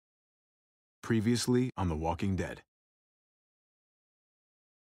Previously on The Walking Dead.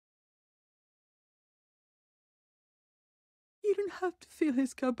 You don't have to fill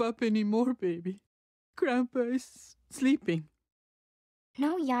his cup up anymore, baby. Grandpa is sleeping.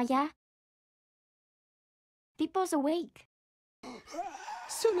 No, Yaya. Pipo's awake.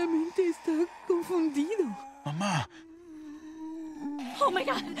 Solamente está confundido. Mamá! Oh my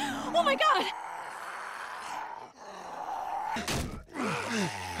god! Oh my god!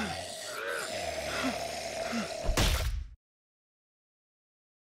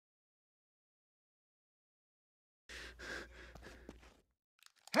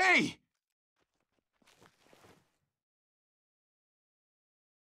 Hey!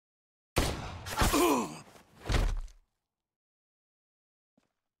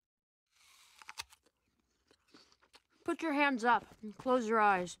 Put your hands up and close your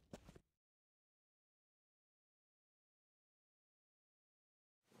eyes.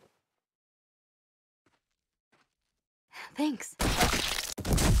 Thanks.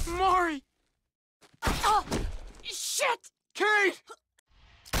 Mari! Oh! Shit! Kate!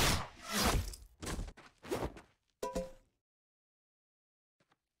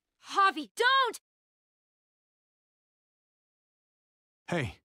 Javi, don't!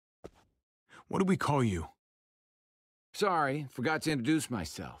 Hey. What do we call you? Sorry, forgot to introduce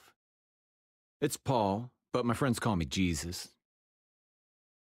myself. It's Paul, but my friends call me Jesus.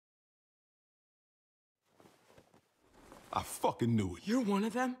 I fucking knew it. You're one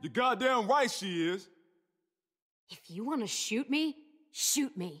of them? You're goddamn right she is. If you want to shoot me,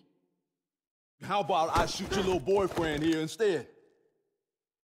 shoot me. How about I shoot your little boyfriend here instead?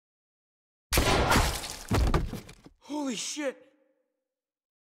 Holy shit!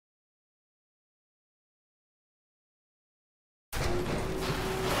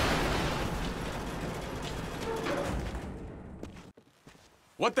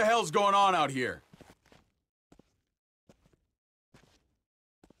 What the hell's going on out here?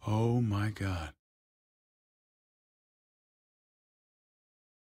 Oh my God.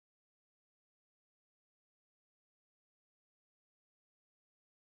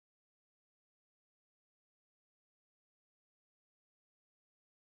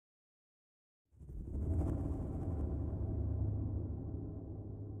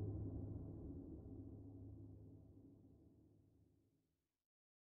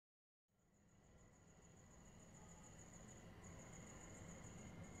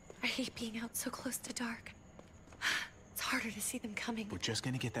 I hate being out so close to dark. It's harder to see them coming. We're just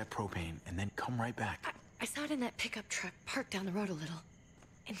gonna get that propane and then come right back. I saw it in that pickup truck parked down the road a little,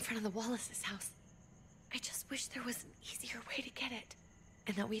 in front of the Wallace's house. I just wish there was an easier way to get it,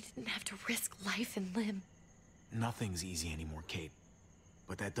 and that we didn't have to risk life and limb. Nothing's easy anymore, Kate.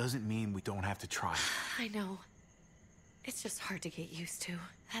 But that doesn't mean we don't have to try. I know. It's just hard to get used to,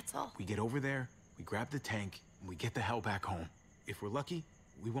 that's all. We get over there, we grab the tank, and we get the hell back home. If we're lucky,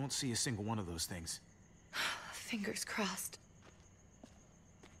 we won't see a single one of those things. Fingers crossed.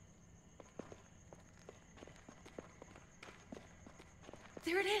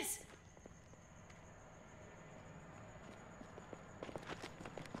 There it is!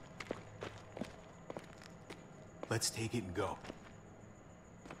 Let's take it and go.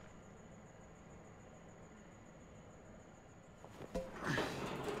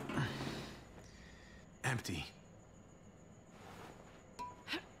 Empty.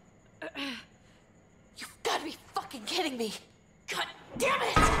 You've gotta be fucking kidding me! God damn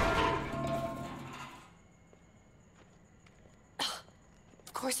it!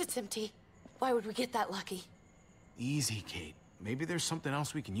 Of course it's empty. Why would we get that lucky? Easy, Kate. Maybe there's something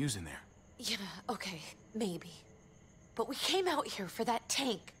else we can use in there. Yeah, okay, maybe. But we came out here for that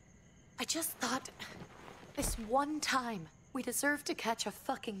tank. I just thought, this one time, we deserve to catch a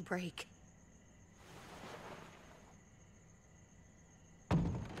fucking break.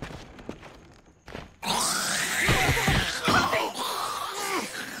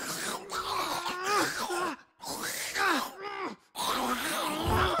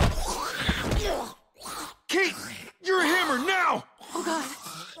 Kate! You're a hammer now! Oh god,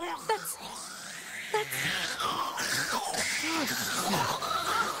 that's...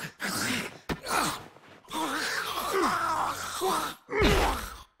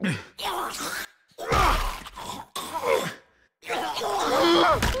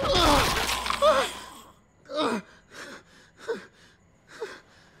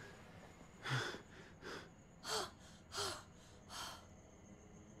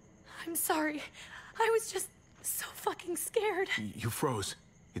 I'm sorry. I was just so fucking scared. You froze.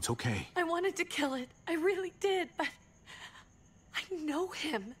 It's okay. I wanted to kill it. I really did, but I know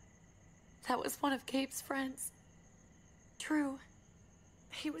him. That was one of Gabe's friends. Drew.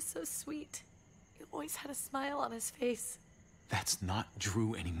 He was so sweet. He always had a smile on his face. That's not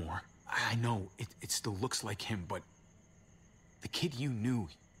Drew anymore. I know, it still looks like him, but the kid you knew,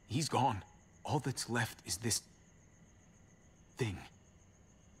 he's gone. All that's left is this thing.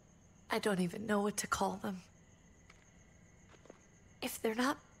 I don't even know what to call them. If they're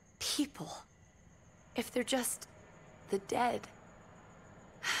not people, if they're just the dead.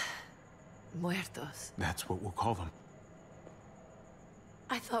 Muertos. That's what we'll call them.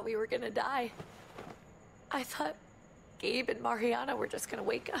 I thought we were gonna die. I thought Gabe and Mariana were just gonna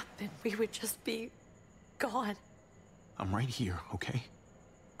wake up and we would just be gone. I'm right here, okay?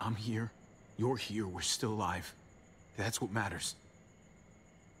 I'm here. You're here. We're still alive. That's what matters.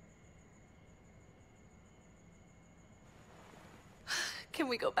 Can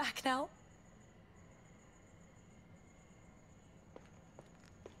we go back now?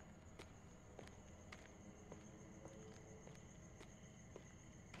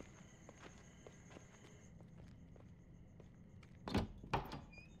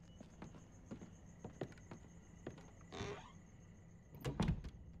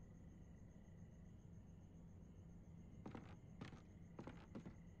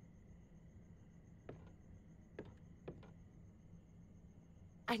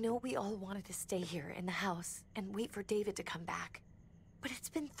 I know we all wanted to stay here in the house and wait for David to come back. But it's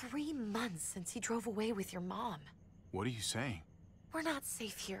been 3 months since he drove away with your mom. What are you saying? We're not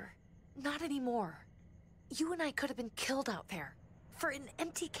safe here. Not anymore. You and I could have been killed out there. For an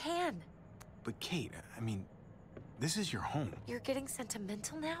empty can. But Kate, I mean, this is your home. You're getting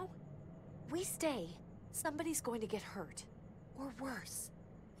sentimental now? We stay, somebody's going to get hurt. Or worse.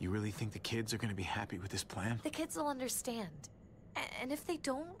 You really think the kids are gonna be happy with this plan? The kids will understand. And if they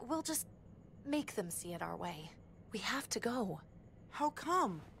don't, we'll just make them see it our way. We have to go. How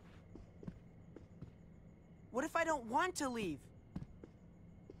come? What if I don't want to leave?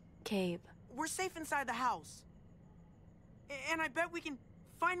 Gabe. We're safe inside the house. And I bet we can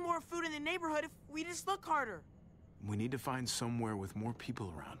find more food in the neighborhood if we just look harder. We need to find somewhere with more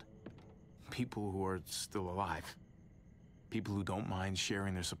people around. People who are still alive. People who don't mind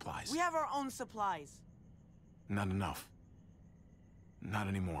sharing their supplies. We have our own supplies. Not enough. Not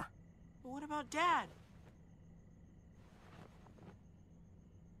anymore. But what about Dad?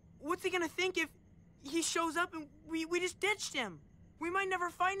 What's he gonna think if he shows up and we just ditched him? We might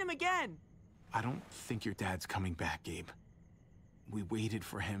never find him again. I don't think your dad's coming back, Gabe. We waited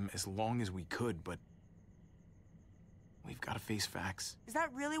for him as long as we could, but we've got to face facts. Is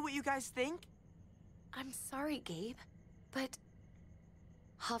that really what you guys think? I'm sorry, Gabe, but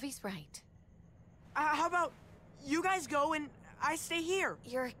Javi's right. How about you guys go and I stay here?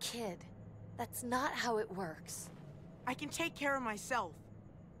 You're a kid. That's not how it works. I can take care of myself.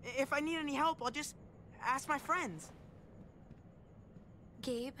 If I need any help, I'll just ask my friends.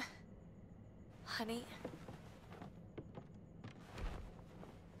 Gabe, honey.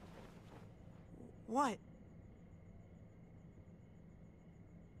 What?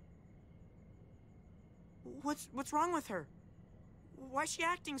 What's wrong with her? Why's she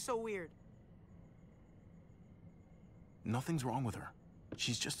acting so weird? Nothing's wrong with her.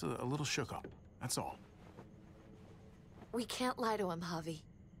 She's just a little shook up. That's all. We can't lie to him, Javi.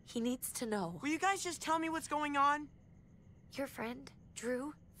 He needs to know. Will you guys just tell me what's going on? Your friend,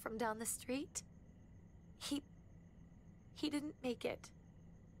 Drew, from down the street? He didn't make it.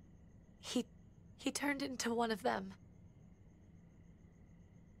 He turned into one of them.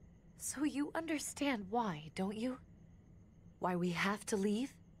 So you understand why, don't you? Why we have to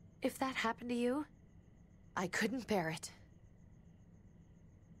leave? If that happened to you, I couldn't bear it.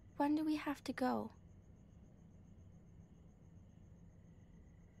 When do we have to go?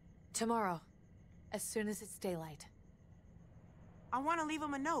 Tomorrow, as soon as it's daylight. I want to leave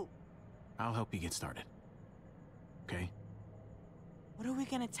him a note. I'll help you get started. Okay? What are we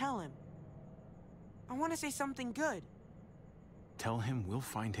gonna tell him? I want to say something good. Tell him we'll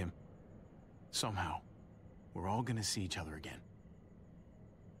find him. Somehow. We're all gonna see each other again.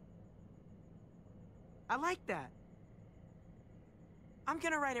 I like that. I'm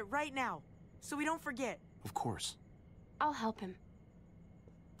gonna write it right now, so we don't forget. Of course. I'll help him.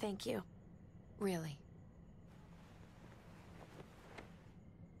 Thank you. Really.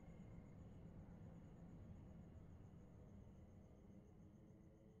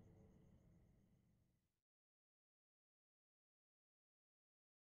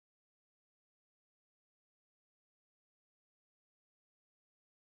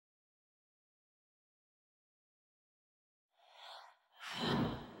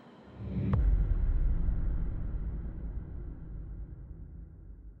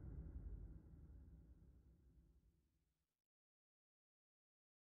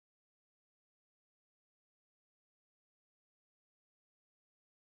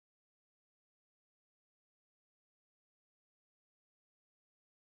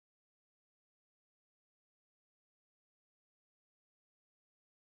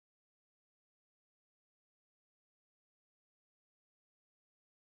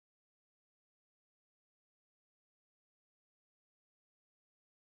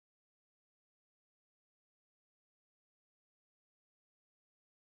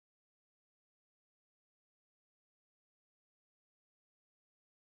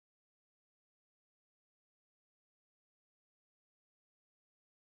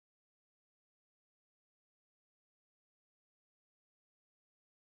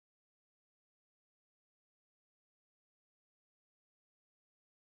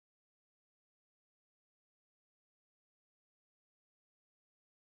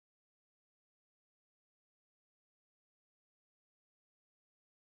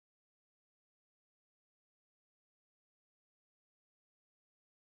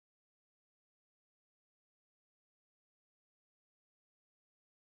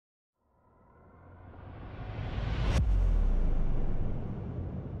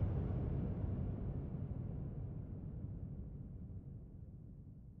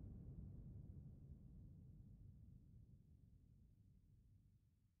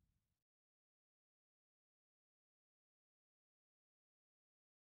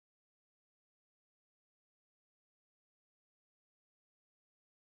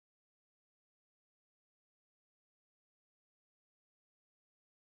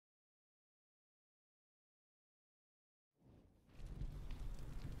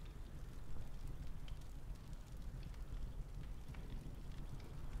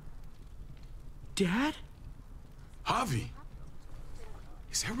 Dad? Javi,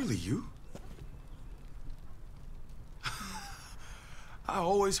 is that really you? I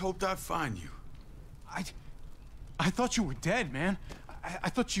always hoped I'd find you. I thought you were dead, man. I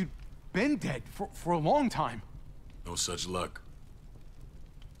thought you'd been dead for a long time. No such luck.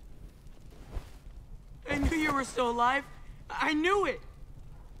 I knew you were still alive. I knew it.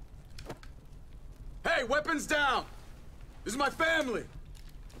 Hey, weapons down! This is my family!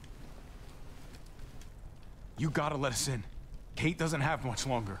 You gotta let us in. Kate doesn't have much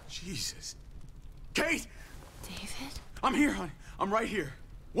longer. Jesus. Kate! David? I'm here, honey. I'm right here.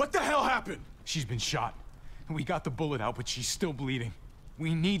 What the hell happened? She's been shot. We got the bullet out, but she's still bleeding.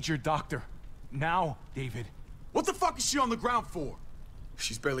 We need your doctor. Now, David. What the fuck is she on the ground for?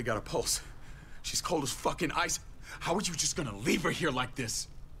 She's barely got a pulse. She's cold as fucking ice. How are you just gonna leave her here like this?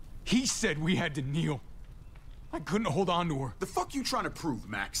 He said we had to kneel. I couldn't hold on to her. The fuck you trying to prove,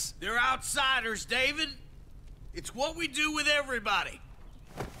 Max? They're outsiders, David. It's what we do with everybody.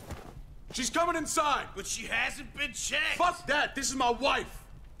 She's coming inside. But she hasn't been checked. Fuck that. This is my wife.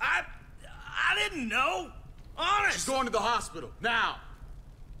 I didn't know. Honest. She's going to the hospital. Now.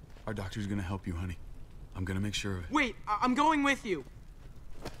 Our doctor's gonna help you, honey. I'm gonna make sure of it. Wait, I'm going with you.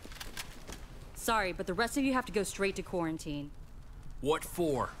 Sorry, but the rest of you have to go straight to quarantine. What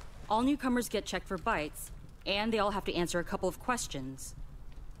for? All newcomers get checked for bites, and they all have to answer a couple of questions.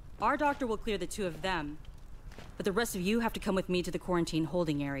 Our doctor will clear the two of them, but the rest of you have to come with me to the quarantine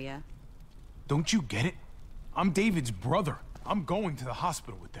holding area. Don't you get it? I'm David's brother. I'm going to the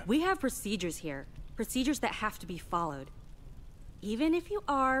hospital with them. We have procedures here. Procedures that have to be followed. Even if you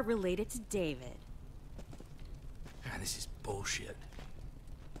are related to David. This is bullshit.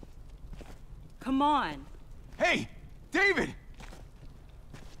 Come on. Hey, David!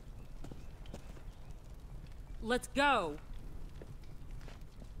 Let's go.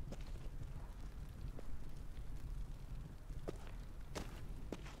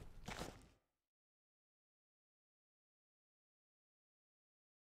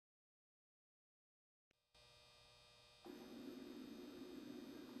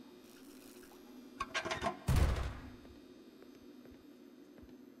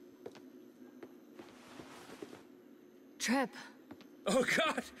 Trip. Oh,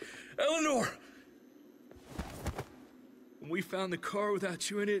 God! Eleanor! When we found the car without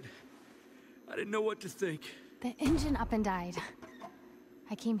you in it, I didn't know what to think. The engine up and died.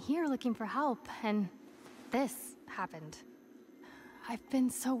 I came here looking for help, and this happened. I've been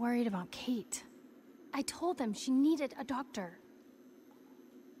so worried about Kate. I told them she needed a doctor.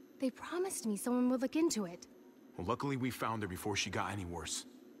 They promised me someone would look into it. Well, luckily we found her before she got any worse.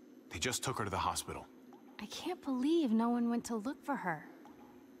 They just took her to the hospital. I can't believe no one went to look for her.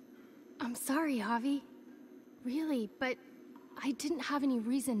 I'm sorry, Javi. Really, but I didn't have any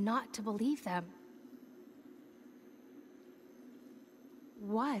reason not to believe them.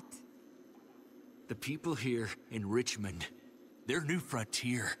 What? The people here in Richmond, they're New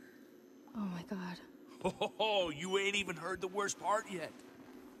Frontier. Oh my God. Oh, you ain't even heard the worst part yet.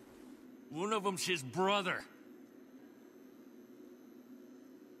 One of them's his brother.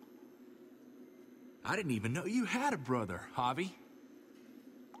 I didn't even know you had a brother, Javi.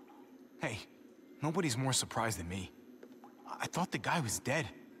 Hey, nobody's more surprised than me. I thought the guy was dead.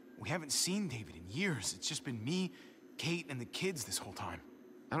 We haven't seen David in years. It's just been me, Kate, and the kids this whole time.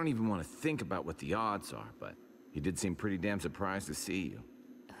 I don't even want to think about what the odds are, but he did seem pretty damn surprised to see you.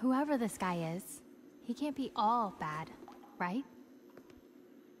 Whoever this guy is, he can't be all bad, right?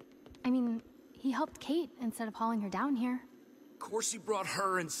 I mean, he helped Kate instead of hauling her down here. Of course he brought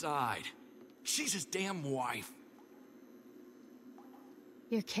her inside. She's his damn wife.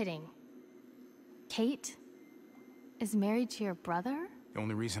 You're kidding. Kate is married to your brother? The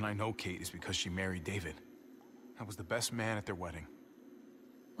only reason I know Kate is because she married David. I was the best man at their wedding.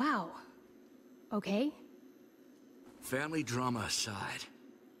 Wow. Okay. Family drama aside,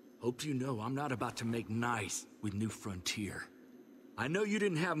 hope you know I'm not about to make nice with New Frontier. I know you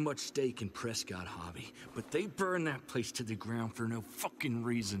didn't have much stake in Prescott, Javi, but they burned that place to the ground for no fucking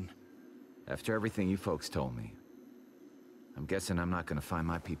reason. After everything you folks told me, I'm guessing I'm not gonna find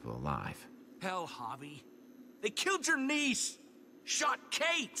my people alive. Hell, Javi. They killed your niece! Shot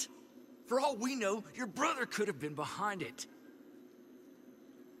Kate! For all we know, your brother could have been behind it.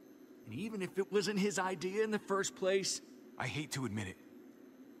 And even if it wasn't his idea in the first place... I hate to admit it,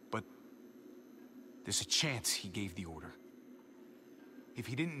 but there's a chance he gave the order. If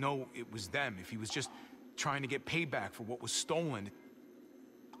he didn't know it was them, if he was just trying to get payback for what was stolen,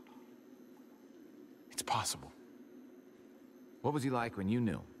 it's possible. What was he like when you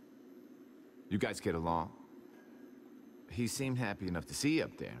knew? You guys get along? He seemed happy enough to see you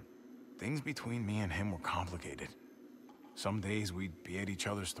up there. things between me and him were complicated. Some days we'd be at each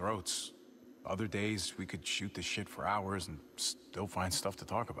other's throats. Other days we could shoot the shit for hours and still find stuff to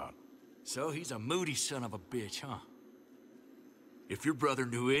talk about. So he's a moody son of a bitch, huh? If your brother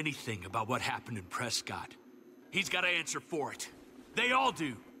knew anything about what happened in Prescott, he's got to answer for it. They all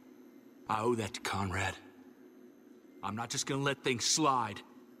do. I owe that to Conrad. I'm not just gonna let things slide.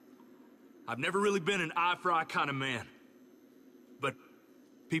 I've never really been an eye-for-eye kind of man. But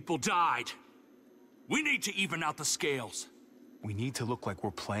people died. We need to even out the scales. We need to look like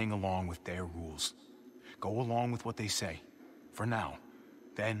we're playing along with their rules. Go along with what they say. For now.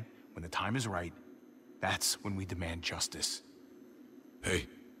 Then, when the time is right, that's when we demand justice. Hey.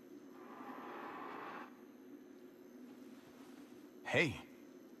 Hey.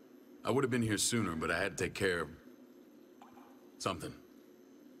 I would have been here sooner, but I had to take care of something.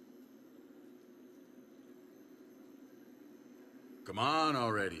 Come on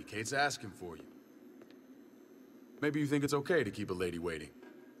already. Kate's asking for you. Maybe you think it's okay to keep a lady waiting.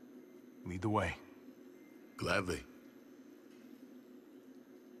 Lead the way. Gladly.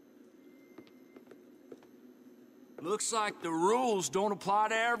 Looks like the rules don't apply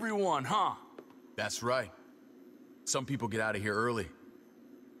to everyone, huh? That's right. Some people get out of here early.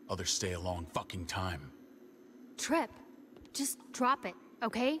 Others stay a long fucking time. Trip, just drop it,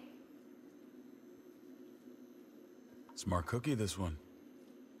 okay? Smart cookie, this one.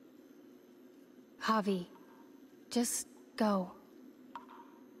 Javi, just go.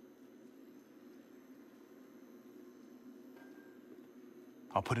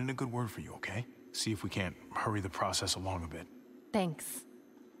 I'll put in a good word for you, okay? See if we can't hurry the process along a bit. Thanks.